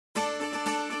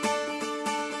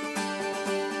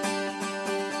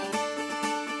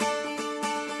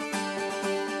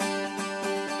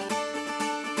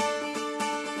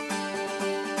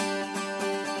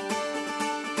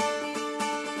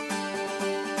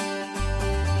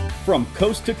From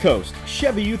coast to coast,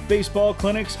 Chevy Youth Baseball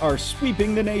clinics are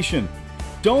sweeping the nation.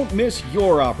 Don't miss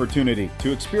your opportunity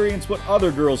to experience what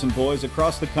other girls and boys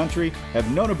across the country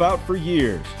have known about for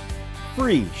years.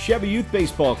 Free Chevy Youth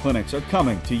Baseball clinics are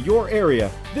coming to your area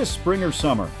this spring or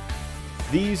summer.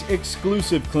 These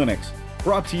exclusive clinics,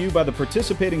 brought to you by the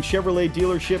participating Chevrolet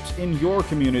dealerships in your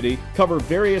community, cover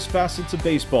various facets of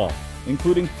baseball,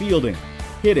 including fielding,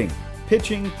 hitting,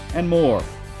 pitching, and more.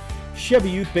 Chevy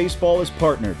Youth Baseball is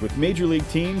partnered with major league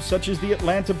teams such as the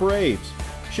Atlanta Braves,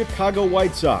 Chicago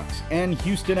White Sox, and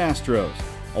Houston Astros,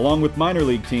 along with minor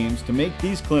league teams to make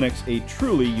these clinics a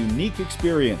truly unique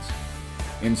experience.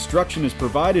 Instruction is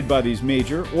provided by these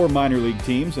major or minor league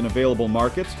teams in available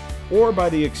markets or by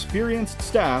the experienced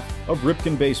staff of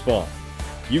Ripken Baseball.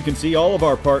 You can see all of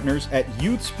our partners at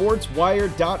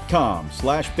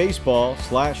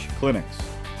youthsportswired.com/baseball/clinics.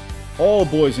 All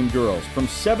boys and girls from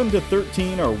 7 to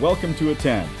 13 are welcome to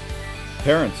attend.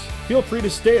 Parents, feel free to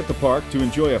stay at the park to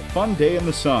enjoy a fun day in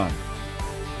the sun.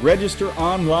 Register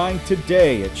online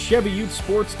today at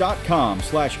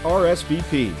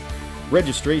ChevyYouthSports.com/RSVP.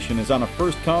 Registration is on a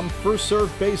first-come,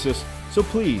 first-served basis, so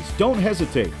please don't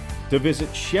hesitate to visit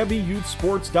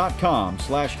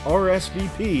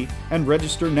ChevyYouthSports.com/RSVP and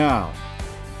register now.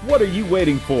 What are you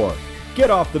waiting for?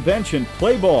 Get off the bench and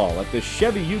play ball at the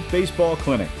Chevy Youth Baseball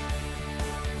Clinic.